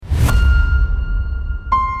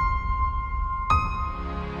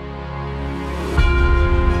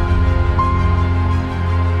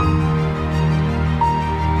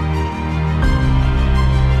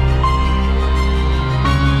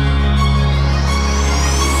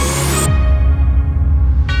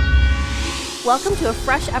Welcome to a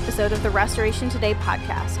fresh episode of the Restoration Today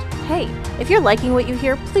podcast. Hey, if you're liking what you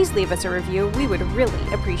hear, please leave us a review. We would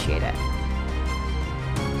really appreciate it.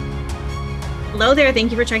 Hello there.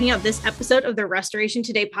 Thank you for checking out this episode of the Restoration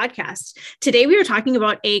Today podcast. Today, we are talking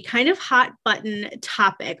about a kind of hot button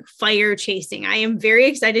topic, fire chasing. I am very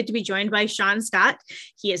excited to be joined by Sean Scott.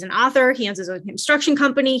 He is an author. He owns his own construction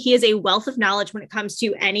company. He is a wealth of knowledge when it comes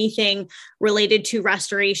to anything related to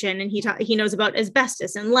restoration. And he knows about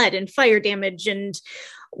asbestos and lead and fire damage and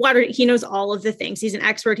water. He knows all of the things. He's an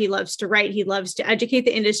expert. He loves to write. He loves to educate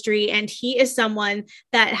the industry. And he is someone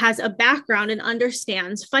that has a background and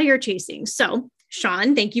understands fire chasing. So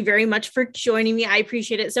Sean, thank you very much for joining me. I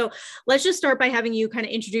appreciate it. So let's just start by having you kind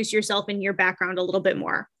of introduce yourself and your background a little bit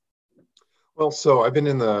more. Well, so I've been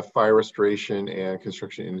in the fire restoration and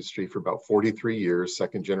construction industry for about 43 years,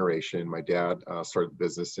 second generation. My dad started the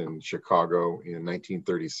business in Chicago in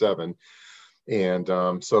 1937. And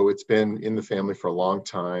so it's been in the family for a long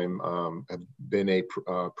time. I've been a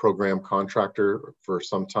program contractor for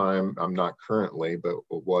some time. I'm not currently, but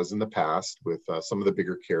was in the past with some of the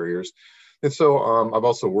bigger carriers. And so I've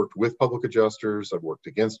also worked with public adjusters. I've worked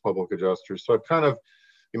against public adjusters. So I've kind of,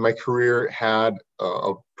 in my career, had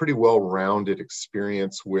a pretty well-rounded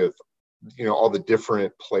experience with, all the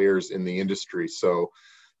different players in the industry. So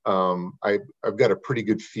I've got a pretty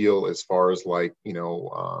good feel as far as like,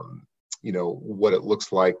 what it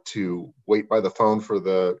looks like to wait by the phone for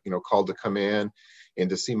the, call to come in and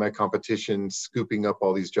to see my competition scooping up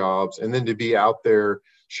all these jobs, and then to be out there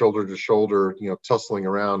shoulder to shoulder, tussling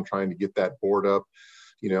around, trying to get that board up,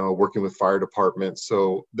 working with fire departments.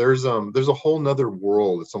 So there's a whole nother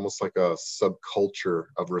world. It's almost like a subculture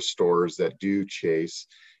of restorers that do chase.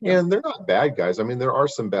 Yeah. And they're not bad guys. I mean, there are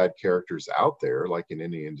some bad characters out there, like in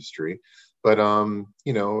any industry. But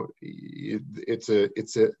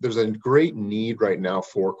there's a great need right now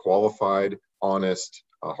for qualified, honest,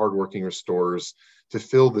 hardworking restorers to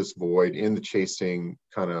fill this void in the chasing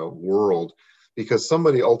kind of world, because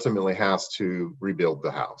somebody ultimately has to rebuild the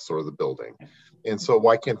house or the building. And so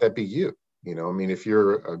why can't that be you? If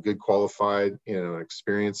you're a good qualified,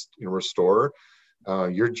 experienced restorer,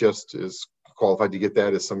 you're just as qualified to get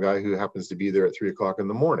that as some guy who happens to be there at 3:00 in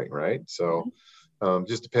the morning, right? So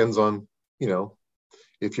just depends on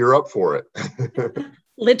if you're up for it.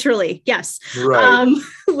 Literally. Yes. Right.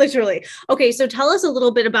 Literally. Okay. So tell us a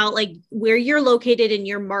little bit about like where you're located in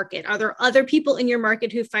your market. Are there other people in your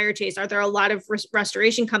market who fire chase? Are there a lot of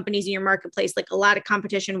restoration companies in your marketplace, like a lot of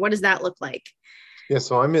competition? What does that look like? Yeah.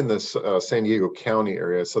 So I'm in this San Diego County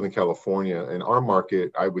area, Southern California, and our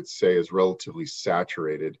market, I would say, is relatively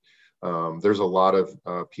saturated. There's a lot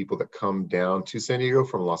of people that come down to San Diego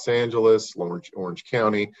from Los Angeles, Orange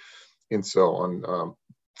County. And so on,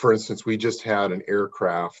 for instance, we just had an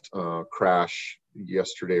aircraft crash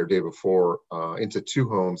yesterday or day before into 2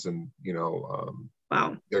 homes, and,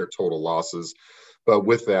 wow, their total losses. But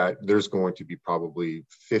with that, there's going to be probably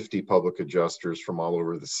 50 public adjusters from all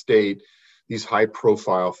over the state. These high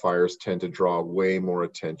profile fires tend to draw way more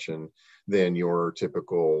attention than your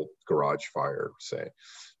typical garage fire, say.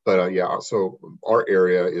 But so our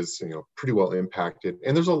area is, pretty well impacted.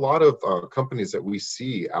 And there's a lot of companies that we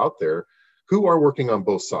see out there who are working on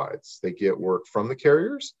both sides. They get work from the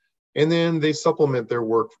carriers, and then they supplement their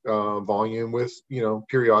work volume with,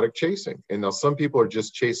 periodic chasing. And now some people are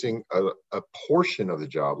just chasing a portion of the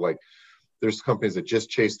job. Like there's companies that just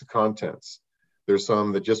chase the contents. There's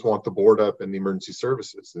some that just want the board up and the emergency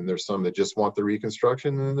services. And there's some that just want the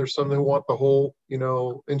reconstruction. And then there's some that want the whole,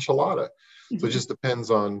 enchilada. So it just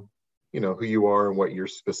depends on, who you are and what your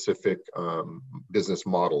specific business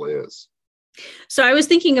model is. So I was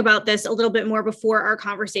thinking about this a little bit more before our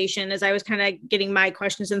conversation as I was kind of getting my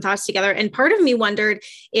questions and thoughts together. And part of me wondered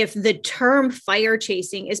if the term fire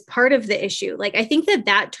chasing is part of the issue. Like, I think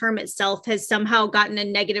that term itself has somehow gotten a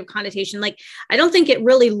negative connotation. Like, I don't think it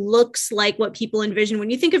really looks like what people envision. When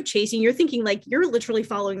you think of chasing, you're thinking like you're literally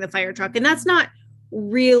following the fire truck, and that's not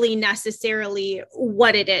really necessarily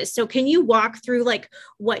what it is. So can you walk through like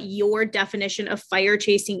what your definition of fire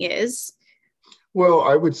chasing is? Well,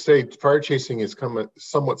 I would say fire chasing is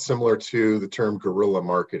somewhat similar to the term guerrilla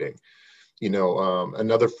marketing.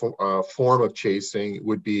 Another form of chasing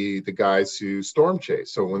would be the guys who storm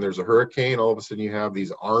chase. So when there's a hurricane, all of a sudden you have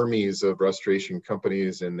these armies of restoration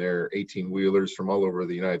companies and their 18-wheelers from all over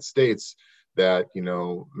the United States that,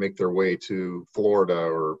 make their way to Florida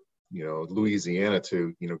or, Louisiana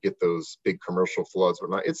to, get those big commercial floods.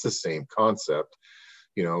 But it's the same concept.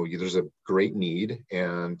 There's a great need,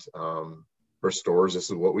 and restorers, this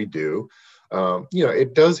is what we do.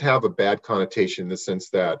 It does have a bad connotation in the sense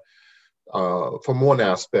that from one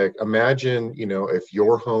aspect, imagine, if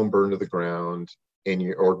your home burned to the ground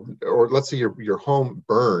and or let's say your home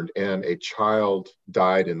burned and a child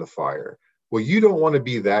died in the fire. Well, you don't want to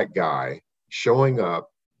be that guy showing up,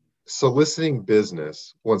 soliciting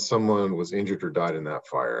business when someone was injured or died in that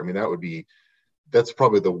fire. I mean, that's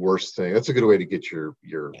probably the worst thing. That's a good way to get your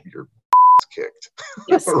ass kicked.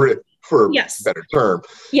 Yes. for yes. a better term.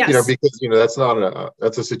 Yes. Because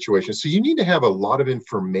that's a situation. So you need to have a lot of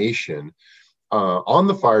information on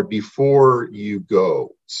the fire before you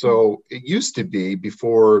go. So it used to be,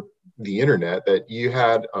 before the internet, that you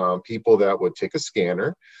had people that would take a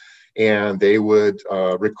scanner and they would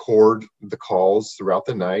record the calls throughout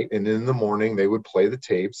the night. And in the morning, they would play the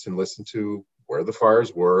tapes and listen to where the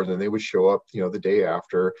fires were. And then they would show up, the day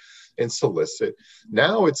after and solicit.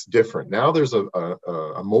 Now it's different. Now there's a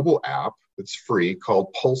mobile app that's free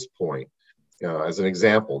called Pulse Point. As an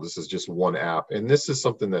example, this is just one app. And this is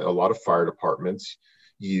something that a lot of fire departments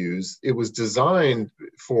use. It was designed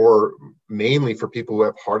mainly for people who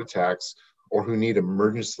have heart attacks or who need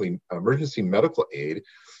emergency medical aid,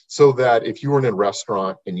 so that if you were in a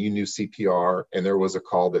restaurant and you knew CPR and there was a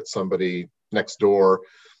call that somebody next door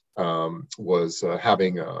was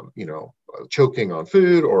having, choking on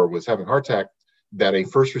food or was having a heart attack, that a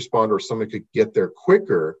first responder or someone could get there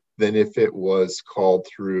quicker than if it was called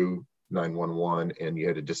through 911 and you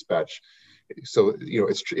had to dispatch. So,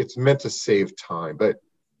 it's meant to save time. But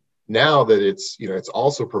now that it's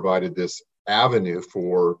also provided this avenue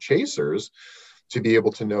for chasers to be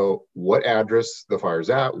able to know what address the fire's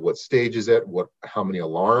at, what stage is it, how many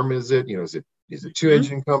alarm is it, is it two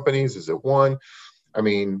engine companies, is it one? I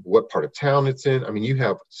mean, what part of town it's in. I mean, you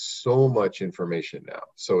have so much information now.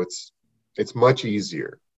 So it's much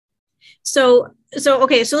easier. So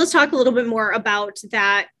okay, so let's talk a little bit more about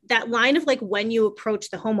that line of, like, when you approach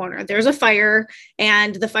the homeowner. There's a fire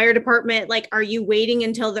and the fire department, like, are you waiting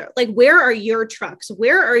until they're like, where are your trucks?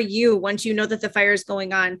 Where are you once you know that the fire is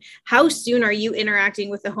going on? How soon are you interacting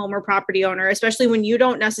with the home or property owner, especially when you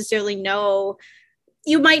don't necessarily know?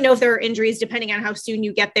 You might know if there are injuries, depending on how soon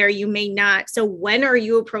you get there, you may not. So when are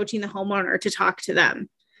you approaching the homeowner to talk to them?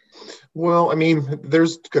 Well, I mean,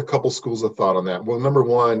 there's a couple schools of thought on that. Well, number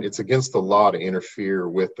one, it's against the law to interfere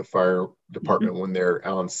with the fire department when they're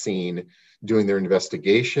on scene doing their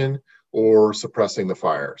investigation or suppressing the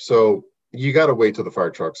fire. So you got to wait till the fire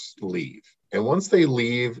trucks leave. And once they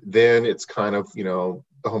leave, then it's kind of, the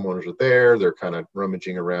homeowners are there, they're kind of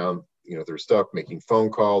rummaging around, their stuff, making phone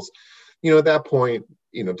calls. At that point,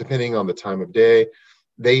 depending on the time of day,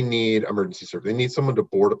 they need emergency service. They need someone to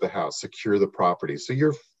board up the house, secure the property. So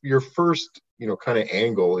your first, kind of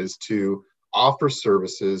angle is to offer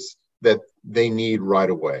services that they need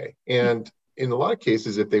right away. And in a lot of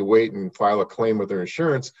cases, if they wait and file a claim with their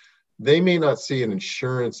insurance, they may not see an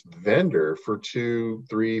insurance vendor for 2,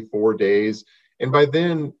 3, 4 days. And by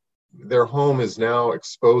then, their home is now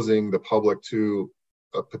exposing the public to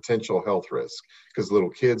a potential health risk, because little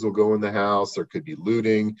kids will go in the house. There could be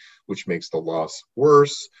looting, which makes the loss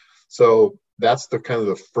worse. So that's the kind of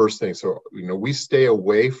the first thing. So, we stay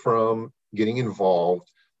away from getting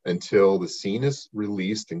involved until the scene is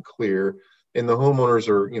released and clear. And the homeowners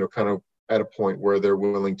are, kind of at a point where they're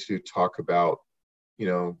willing to talk about,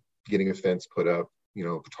 getting a fence put up,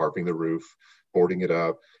 tarping the roof, boarding it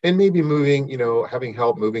up, and maybe moving, having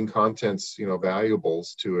help moving contents,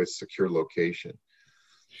 valuables to a secure location.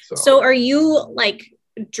 So are you, like,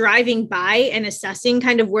 driving by and assessing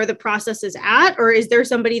kind of where the process is at, or is there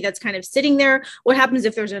somebody that's kind of sitting there? What happens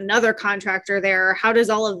if there's another contractor there? How does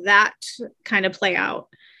all of that kind of play out?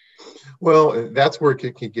 Well, that's where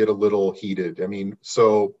it can get a little heated. I mean,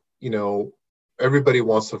 so, everybody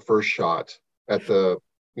wants the first shot at the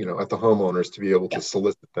homeowners to be able to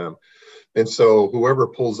solicit them. And so whoever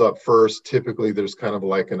pulls up first, typically there's kind of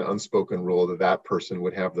like an unspoken rule that person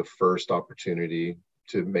would have the first opportunity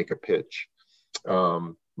to make a pitch.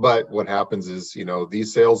 But what happens is,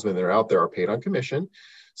 these salesmen that are out there are paid on commission.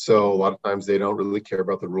 So a lot of times they don't really care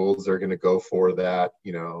about the rules. They're going to go for that,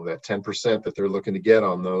 that 10% that they're looking to get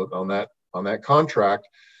on that contract.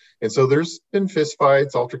 And so there's been fist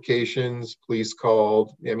fights, altercations, police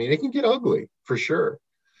called. I mean, it can get ugly for sure.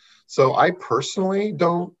 So I personally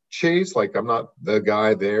don't chase, like, I'm not the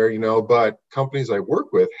guy there, but companies I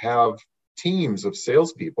work with have teams of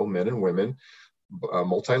salespeople, men and women,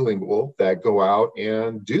 multilingual, that go out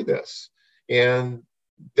and do this, and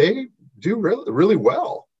they do really, really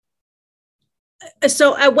well.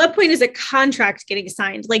 So at what point is a contract getting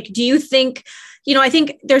signed? Like, do you think, I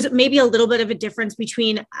think there's maybe a little bit of a difference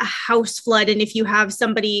between a house flood and if you have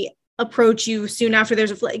somebody approach you soon after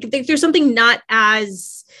there's a flood. There's something not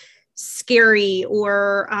as scary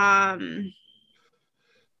or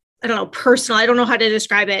I don't know, personal. I don't know how to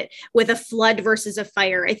describe it with a flood versus a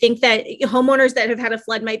fire. I think that homeowners that have had a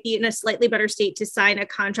flood might be in a slightly better state to sign a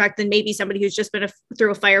contract than maybe somebody who's just been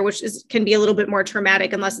through a fire, which can be a little bit more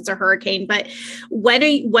traumatic unless it's a hurricane. But when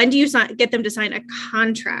do you get them to sign a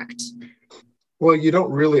contract? Well, you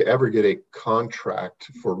don't really ever get a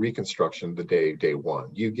contract for reconstruction the day one.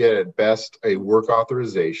 You get at best a work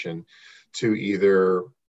authorization to either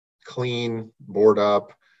clean, board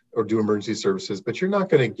up, or do emergency services, but you're not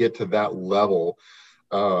going to get to that level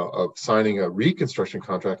of signing a reconstruction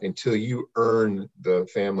contract until you earn the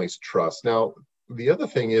family's trust. Now, the other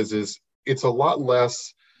thing is it's a lot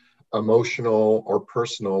less emotional or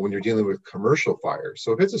personal when you're dealing with commercial fires.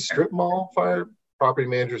 So if it's a strip mall fire, property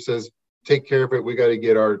manager says, take care of it. We got to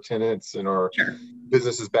get our tenants and our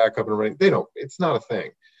businesses back up and running. It's not a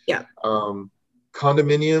thing. Yeah.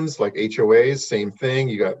 Condominiums like HOAs, same thing.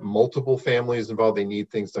 You got multiple families involved. They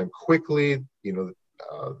need things done quickly. The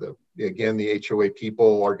HOA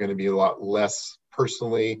people are going to be a lot less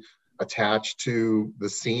personally attached to the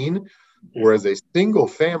scene, whereas a single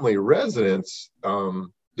family residence,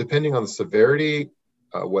 depending on the severity,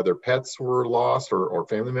 whether pets were lost or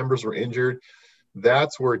family members were injured,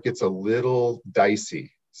 that's where it gets a little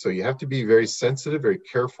dicey. So you have to be very sensitive, very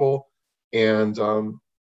careful, and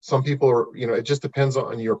some people are, it just depends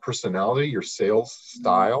on your personality, your sales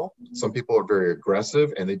style. Some people are very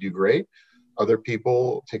aggressive and they do great. Other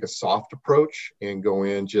people take a soft approach and go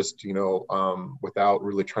in just, without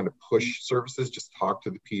really trying to push services, just talk to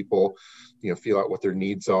the people, feel out what their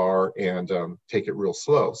needs are and take it real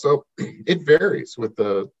slow. So it varies with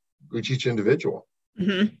each individual.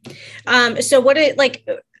 Mm-hmm.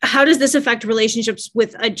 So how does this affect relationships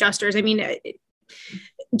with adjusters? I mean,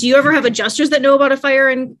 do you ever have adjusters that know about a fire?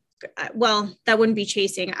 And well, that wouldn't be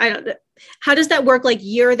chasing. How does that work? Like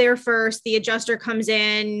you're there first, the adjuster comes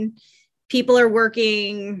in, people are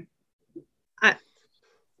working. I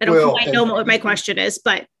don't quite know what my question is,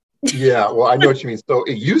 but. Yeah, well, I know what you mean. So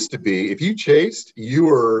it used to be, if you chased, you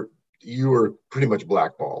were pretty much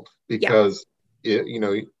blackballed because,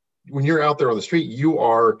 when you're out there on the street, you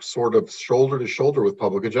are sort of shoulder to shoulder with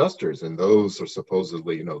public adjusters. And those are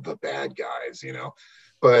supposedly, the bad guys,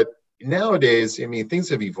 But nowadays, things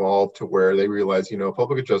have evolved to where they realize,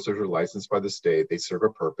 public adjusters are licensed by the state. They serve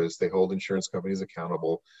a purpose. They hold insurance companies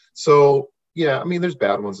accountable. So, yeah, there's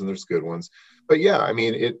bad ones and there's good ones. But yeah,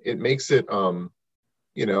 it makes it, in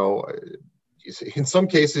some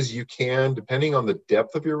cases you can, depending on the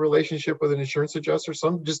depth of your relationship with an insurance adjuster,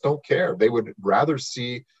 some just don't care. They would rather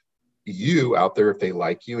see you out there if they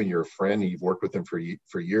like you and you're a friend and you've worked with them for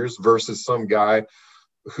years versus some guy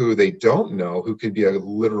who they don't know, who could be a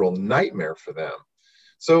literal nightmare for them.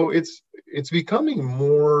 So it's becoming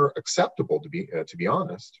more acceptable to be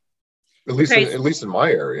honest, at least in my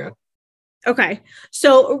area. Okay.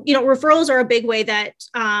 So, referrals are a big way that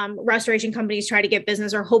restoration companies try to get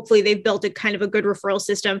business, or hopefully they've built a kind of a good referral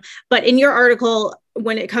system. But in your article,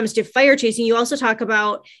 when it comes to fire chasing, you also talk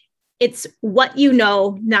about it's what you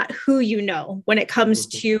know, not who you know, when it comes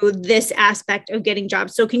to this aspect of getting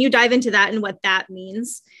jobs. So can you dive into that and what that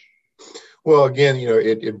means? Well, again,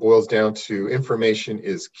 it boils down to information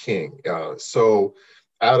is king. So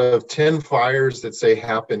out of 10 fires that say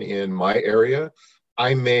happen in my area,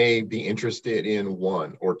 I may be interested in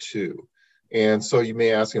one or two. And so you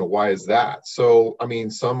may ask, why is that? So,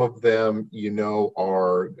 some of them,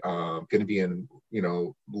 are going to be in,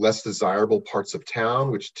 less desirable parts of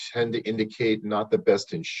town, which tend to indicate not the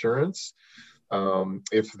best insurance.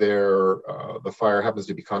 If the fire happens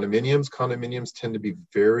to be condominiums tend to be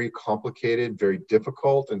very complicated, very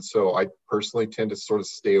difficult. And so I personally tend to sort of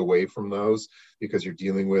stay away from those because you're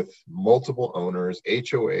dealing with multiple owners,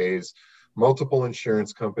 HOAs, multiple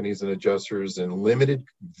insurance companies and adjusters, and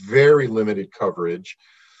very limited coverage.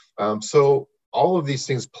 So all of these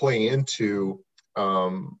things play into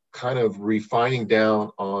kind of refining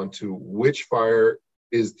down onto which fire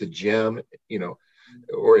is the gem,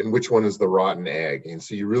 or in which one is the rotten egg. And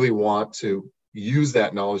so you really want to use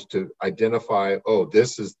that knowledge to identify,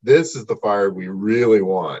 this is the fire we really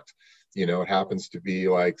want. It happens to be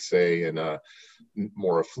like, say, in a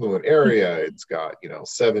more affluent area, it's got,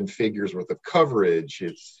 7 figures worth of coverage.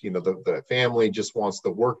 It's, the family just wants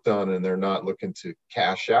the work done and they're not looking to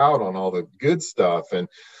cash out on all the good stuff. And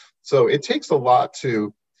so it takes a lot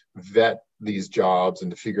to vet these jobs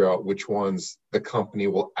and to figure out which ones the company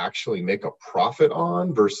will actually make a profit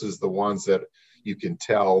on versus the ones that you can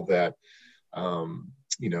tell that,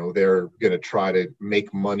 they're going to try to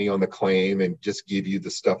make money on the claim and just give you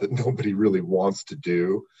the stuff that nobody really wants to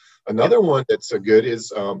do. Another one that's good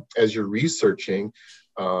is as you're researching,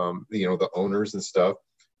 the owners and stuff,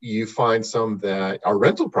 you find some that are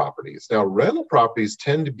rental properties. Now, rental properties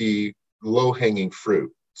tend to be low-hanging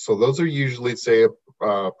fruit. So those are usually, say,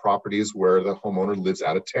 properties where the homeowner lives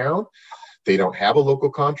out of town. They don't have a local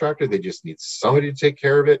contractor. They just need somebody to take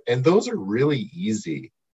care of it. And those are really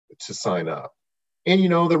easy to sign up. And,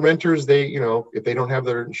 the renters, they, if they don't have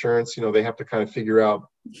their insurance, they have to kind of figure out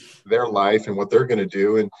their life and what they're going to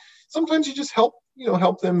do. And sometimes you just help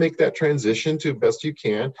them make that transition to best you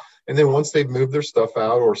can. And then once they've moved their stuff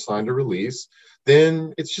out or signed a release,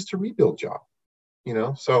 then it's just a rebuild job,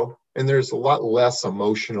 so, and there's a lot less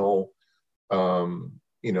emotional,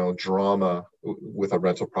 drama with a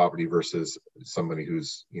rental property versus somebody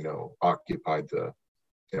who's, occupied the,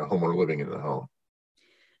 homeowner living in the home.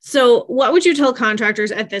 So what would you tell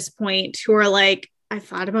contractors at this point who are like, I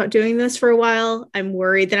thought about doing this for a while. I'm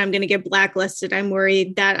worried that I'm going to get blacklisted. I'm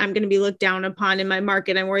worried that I'm going to be looked down upon in my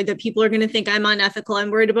market. I'm worried that people are going to think I'm unethical. I'm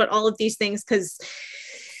worried about all of these things because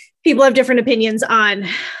people have different opinions on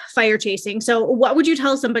fire chasing. So what would you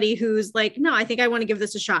tell somebody who's like, no, I think I want to give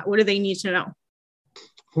this a shot? What do they need to know?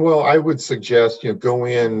 Well, I would suggest, go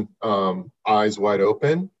in eyes wide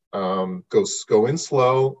open, go in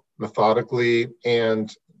slow, methodically,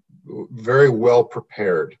 and very well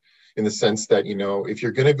prepared, in the sense that, if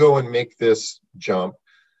you're going to go and make this jump,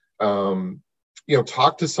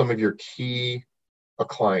 talk to some of your key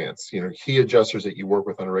clients, key adjusters that you work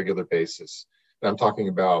with on a regular basis. And I'm talking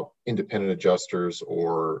about independent adjusters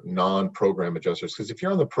or non-program adjusters, because if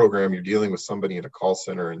you're on the program, you're dealing with somebody in a call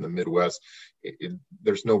center in the Midwest,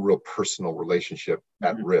 there's no real personal relationship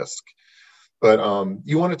at risk. But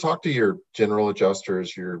you want to talk to your general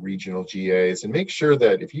adjusters, your regional GAs, and make sure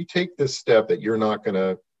that if you take this step, that you're not going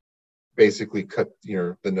to basically cut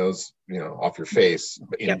the nose off your face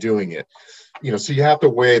in doing it. So you have to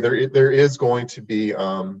weigh, there is going to be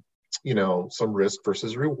some risk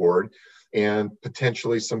versus reward, and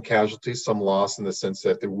potentially some casualties, some loss, in the sense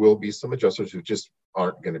that there will be some adjusters who just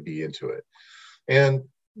aren't going to be into it. And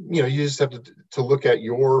you just have to look at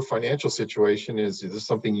your financial situation. Is this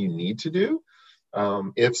something you need to do?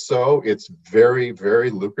 If so, it's very,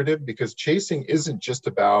 very lucrative, because chasing isn't just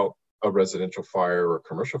about a residential fire or a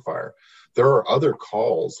commercial fire. There are other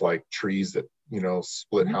calls, like trees that,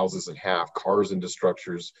 split houses in half, cars into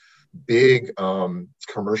structures, big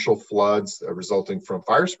commercial floods resulting from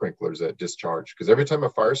fire sprinklers that discharge. Because every time a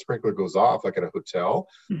fire sprinkler goes off, like at a hotel,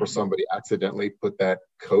 where somebody accidentally put that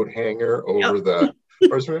coat hanger over the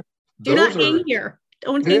fire sprinkler. Do not hang here.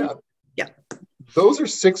 Don't hang. Yeah. Those are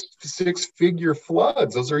six-figure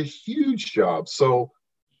floods. Those are huge jobs. So,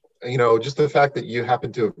 just the fact that you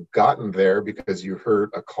happen to have gotten there because you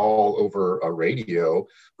heard a call over a radio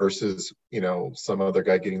versus, some other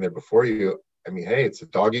guy getting there before you. I mean, hey, it's a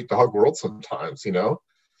dog-eat-dog world sometimes,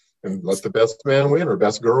 and let the best man win or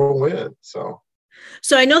best girl win. So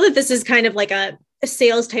I know that this is kind of like a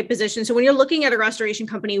sales type position. So when you're looking at a restoration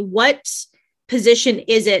company, what position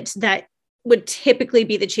is it that would typically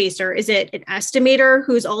be the chaser? Is it an estimator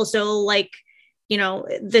who's also like,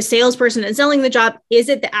 the salesperson and selling the job? Is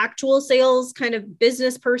it the actual sales kind of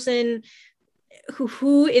business person?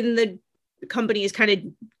 Who in the company is kind of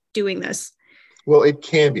doing this? Well, it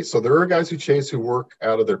can be. So there are guys who chase who work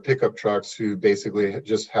out of their pickup trucks who basically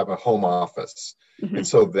just have a home office. And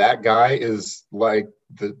so that guy is like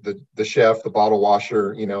the chef, the bottle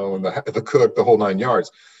washer, and the cook, the whole 9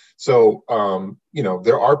 yards. So,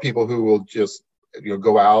 there are people who will just,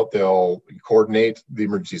 go out, they'll coordinate the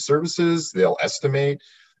emergency services, they'll estimate,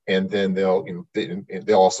 and then they'll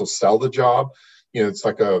also sell the job. It's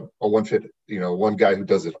like a one guy who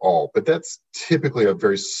does it all, but that's typically a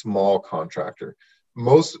very small contractor.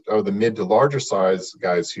 Most of the mid to larger size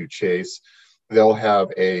guys who chase, they'll have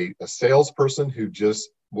a salesperson who just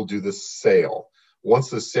will do the sale. Once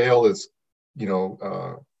the sale is,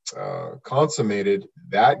 consummated,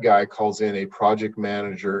 that guy calls in a project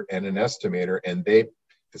manager and an estimator, and the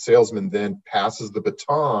salesman then passes the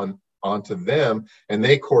baton onto them, and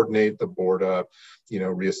they coordinate the board up,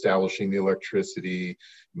 reestablishing the electricity,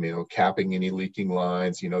 capping any leaking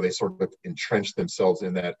lines. They sort of entrench themselves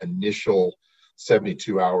in that initial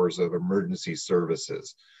 72 hours of emergency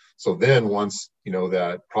services. So then once,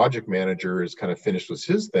 that project manager is kind of finished with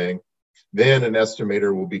his thing, then an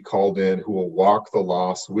estimator will be called in who will walk the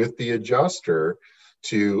loss with the adjuster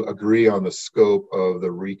to agree on the scope of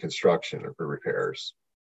the reconstruction of the repairs.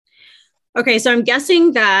 Okay, so I'm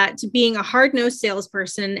guessing that being a hard-nosed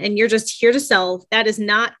salesperson and you're just here to sell, that is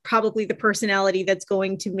not probably the personality that's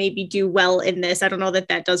going to maybe do well in this. I don't know that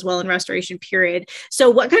that does well in restoration, period. So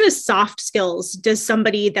what kind of soft skills does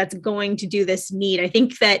somebody that's going to do this need? I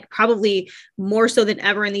think that probably more so than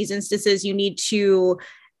ever in these instances, you need to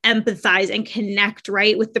empathize and connect,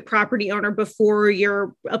 right, with the property owner before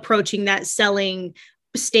you're approaching that selling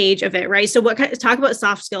stage of it, right? So talk about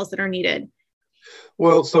soft skills that are needed.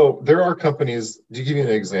 Well, so there are companies, to give you an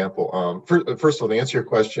example, first of all, to answer your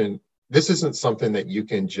question, this isn't something that you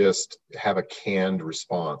can just have a canned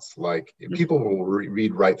response. Like people will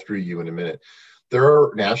read right through you in a minute. There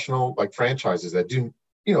are national like franchises that do,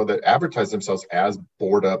 that advertise themselves as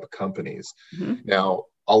board up companies. Mm-hmm. Now,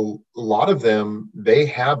 a lot of them, they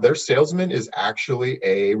have their salesman is actually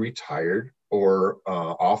a retired or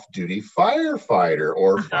off-duty firefighter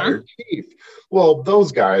or fire chief. Well,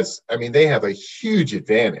 those guys, I mean, they have a huge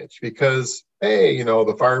advantage because, hey,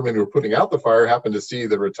 the firemen who are putting out the fire happen to see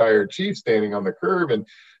the retired chief standing on the curb, and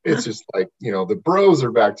it's just like, the bros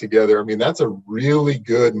are back together. I mean, that's a really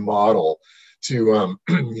good model to,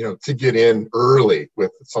 to get in early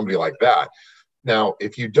with somebody like that. Now,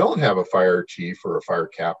 if you don't have a fire chief or a fire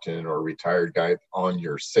captain or a retired guy on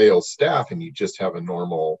your sales staff and you just have a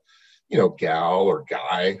normal gal or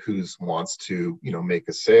guy who wants to, make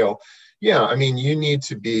a sale. Yeah, I mean, you need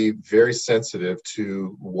to be very sensitive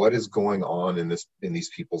to what is going on in these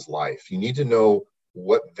people's life. You need to know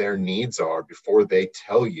what their needs are before they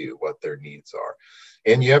tell you what their needs are.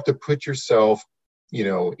 And you have to put yourself,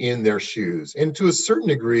 in their shoes. And to a certain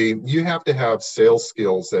degree, you have to have sales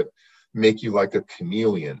skills that make you like a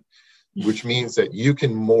chameleon, which means that you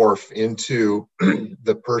can morph into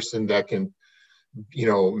the person that can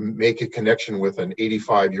make a connection with an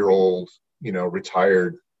 85-year-old,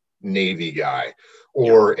 retired Navy guy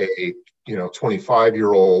or a,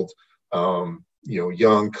 25-year-old,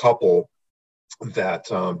 young couple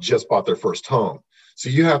that just bought their first home. So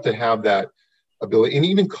you have to have that ability, and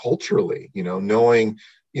even culturally, knowing,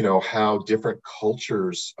 how different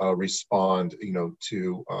cultures respond,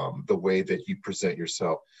 to the way that you present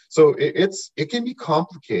yourself. So it can be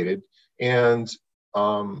complicated, and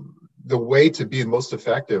the way to be most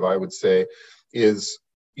effective, I would say, is,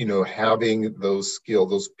 having those skills,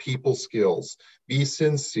 those people skills, be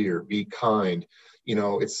sincere, be kind.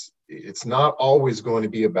 It's not always going to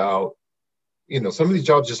be about, some of these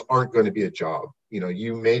jobs just aren't going to be a job.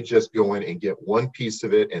 You may just go in and get one piece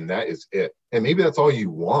of it and that is it. And maybe that's all you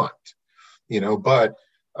want, but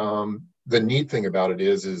the neat thing about it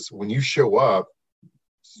is when you show up,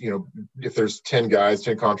 if there's 10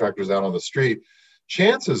 contractors out on the street,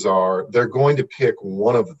 chances are they're going to pick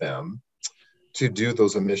one of them to do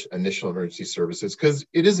those initial emergency services because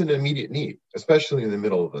it is an immediate need, especially in the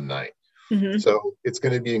middle of the night. Mm-hmm. So it's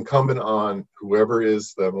going to be incumbent on whoever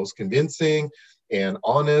is the most convincing and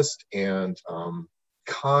honest and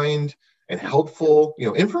kind and helpful,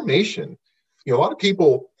 information. A lot of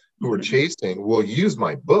people who are chasing will use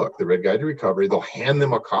my book, The Red Guide to Recovery. They'll hand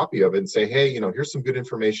them a copy of it and say, hey, here's some good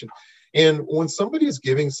information. And when somebody is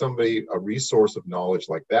giving somebody a resource of knowledge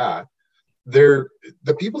like that, the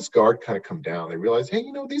people's guard kind of come down. They realize, hey,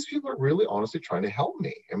 these people are really honestly trying to help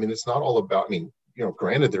me. I mean, it's not all about,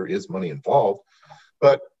 granted there is money involved,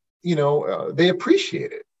 but, they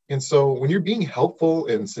appreciate it. And so when you're being helpful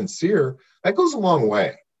and sincere, that goes a long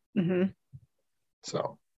way. Mm-hmm.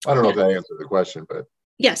 So I don't know if that answered the question, but.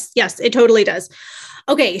 Yes, it totally does.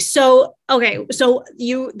 Okay. So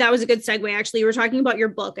that was a good segue. Actually, you were talking about your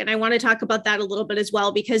book, and I want to talk about that a little bit as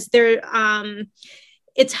well, because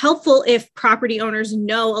it's helpful if property owners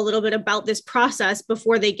know a little bit about this process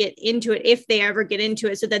before they get into it, if they ever get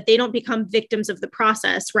into it, so that they don't become victims of the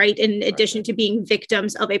process, right? In addition to being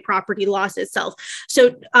victims of a property loss itself. So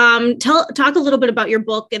talk a little bit about your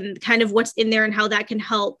book and kind of what's in there and how that can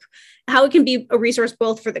help, how it can be a resource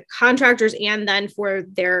both for the contractors and then for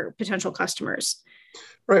their potential customers.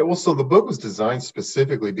 Right. Well, so the book was designed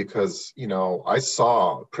specifically because, I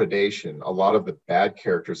saw predation, a lot of the bad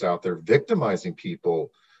characters out there victimizing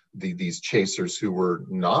people, these chasers who were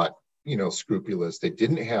not, scrupulous. They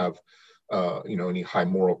didn't have, any high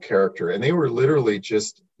moral character. And they were literally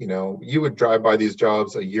just, you would drive by these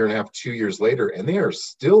jobs a year and a half, 2 years later, and they are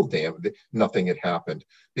still damned. Nothing had happened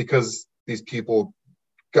because these people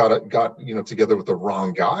got together with the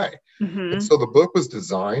wrong guy. Mm-hmm. And so the book was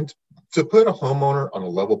designed to put a homeowner on a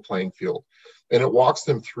level playing field. And it walks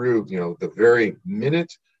them through, the very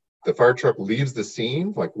minute the fire truck leaves the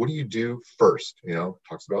scene, like, what do you do first?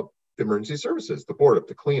 Talks about the emergency services, the board up,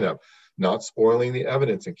 the cleanup, not spoiling the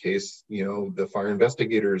evidence in case, the fire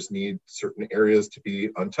investigators need certain areas to be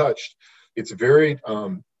untouched. It's very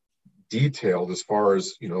detailed as far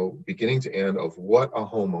as, beginning to end of what a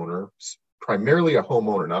homeowner, primarily a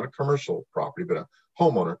homeowner, not a commercial property, but a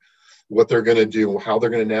homeowner, what they're going to do, how they're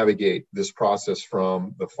going to navigate this process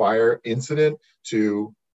from the fire incident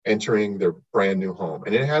to entering their brand new home.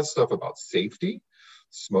 And it has stuff about safety,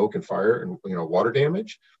 smoke and fire and, water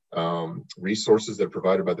damage, resources that are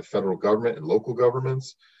provided by the federal government and local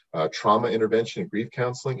governments, trauma intervention and grief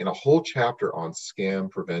counseling, and a whole chapter on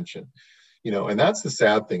scam prevention. And that's the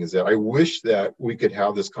sad thing, is that I wish that we could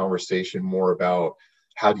have this conversation more about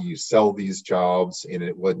how do you sell these jobs, and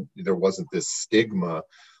there wasn't this stigma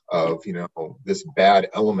of, this bad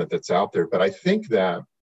element that's out there. But I think that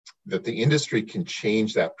the industry can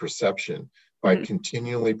change that perception by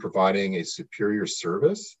continually providing a superior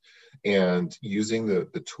service and using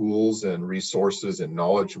the tools and resources and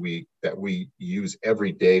knowledge that we use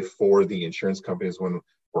every day for the insurance companies when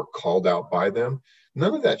we're called out by them.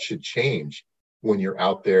 None of that should change when you're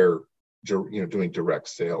out there, doing direct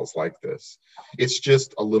sales like this. It's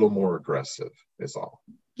just a little more aggressive is all.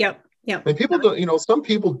 Yep. And people don't, some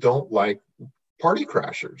people don't like party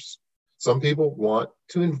crashers. Some people want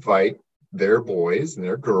to invite their boys and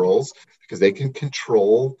their girls because they can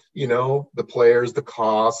control, the players, the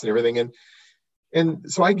costs and everything.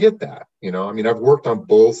 And so I get that, I've worked on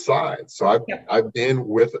both sides. So I've been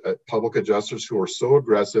with public adjusters who are so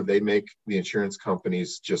aggressive, they make the insurance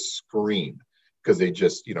companies just scream because they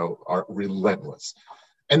just, are relentless.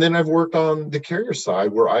 And then I've worked on the carrier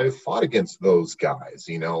side where I've fought against those guys,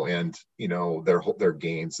 and, their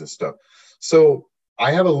gains and stuff. So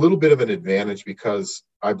I have a little bit of an advantage because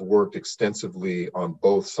I've worked extensively on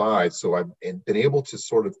both sides. So I've been able to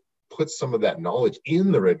sort of put some of that knowledge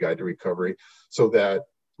in the Red Guide to Recovery so that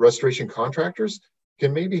restoration contractors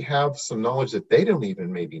can maybe have some knowledge that they don't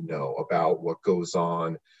even maybe know about what goes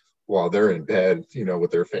on while they're in bed,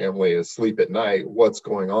 with their family asleep at night, what's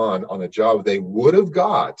going on a job they would have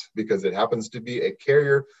got because it happens to be a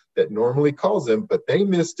carrier that normally calls them, but they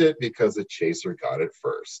missed it because a chaser got it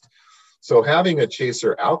first. So having a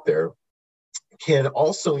chaser out there can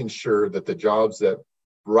also ensure that the jobs that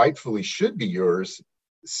rightfully should be yours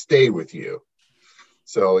stay with you.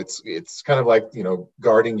 So it's kind of like,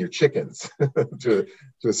 guarding your chickens to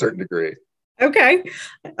a certain degree. Okay.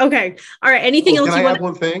 All right. Anything else? Can I add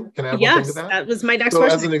one thing? Can I add one thing to that? That was my next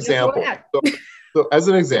question. As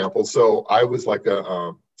an example, so I was like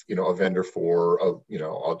a vendor for,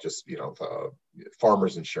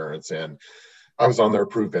 farmers insurance, and I was on their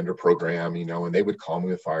approved vendor program, and they would call me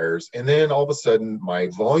with fires. And then all of a sudden my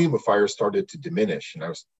volume of fires started to diminish. And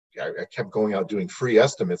I kept going out doing free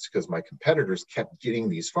estimates because my competitors kept getting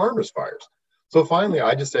these farmers fires. So finally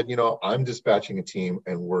I just said, I'm dispatching a team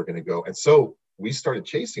and we're going to go. And so we started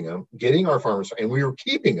chasing them, getting our farmers, and we were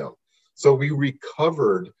keeping them. So we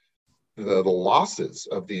recovered the losses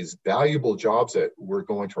of these valuable jobs that were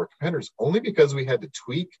going to our competitors only because we had to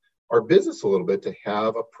tweak our business a little bit to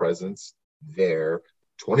have a presence there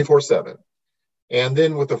 24/7. And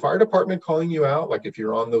then with the fire department calling you out, like if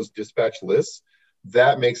you're on those dispatch lists,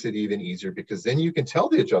 that makes it even easier because then you can tell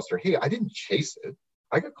the adjuster, hey, I didn't chase it.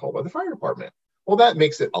 I got called by the fire department. Well, that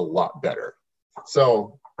makes it a lot better.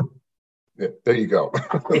 So there you go.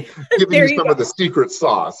 Giving you some of the secret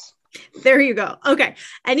sauce. There you go. Okay.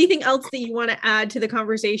 Anything else that you want to add to the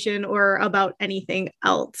conversation or about anything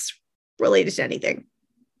else related to anything?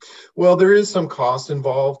 Well, there is some cost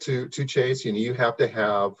involved to chase. You have to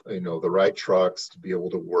have, the right trucks to be able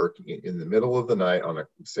to work in the middle of the night on a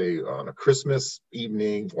Christmas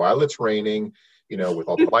evening while it's raining, with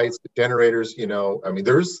all the lights, the generators,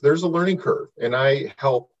 there's a learning curve. And I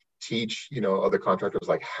help teach, other contractors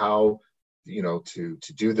like how, to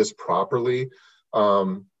do this properly.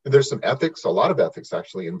 There's some ethics, a lot of ethics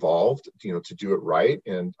actually involved, to do it right.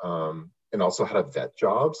 And also how to vet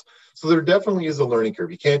jobs. So there definitely is a learning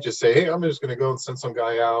curve. You can't just say, hey, I'm just going to go and send some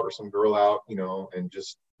guy out or some girl out, and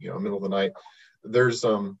just, middle of the night. There is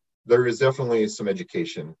definitely some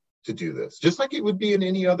education to do this, just like it would be in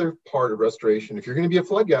any other part of restoration. If you're going to be a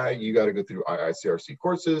flood guy, you got to go through IICRC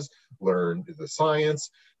courses, learn the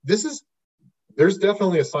science. There's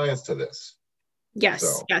definitely a science to this.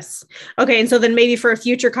 Yes. Okay. And so then maybe for a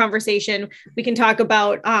future conversation, we can talk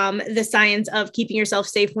about the science of keeping yourself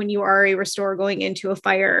safe when you are a restorer going into a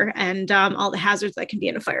fire and all the hazards that can be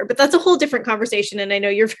in a fire. But that's a whole different conversation. And I know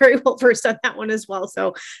you're very well versed on that one as well.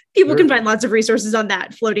 So people can find lots of resources on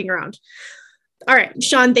that floating around. All right,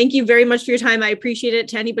 Sean, thank you very much for your time. I appreciate it.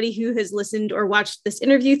 To anybody who has listened or watched this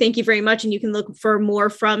interview, thank you very much. And you can look for more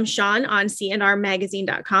from Sean on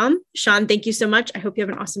cnrmagazine.com. Sean, thank you so much. I hope you have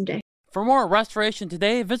an awesome day. For more Restoration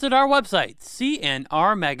Today, visit our website,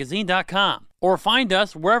 cnrmagazine.com, or find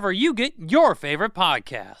us wherever you get your favorite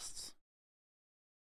podcasts.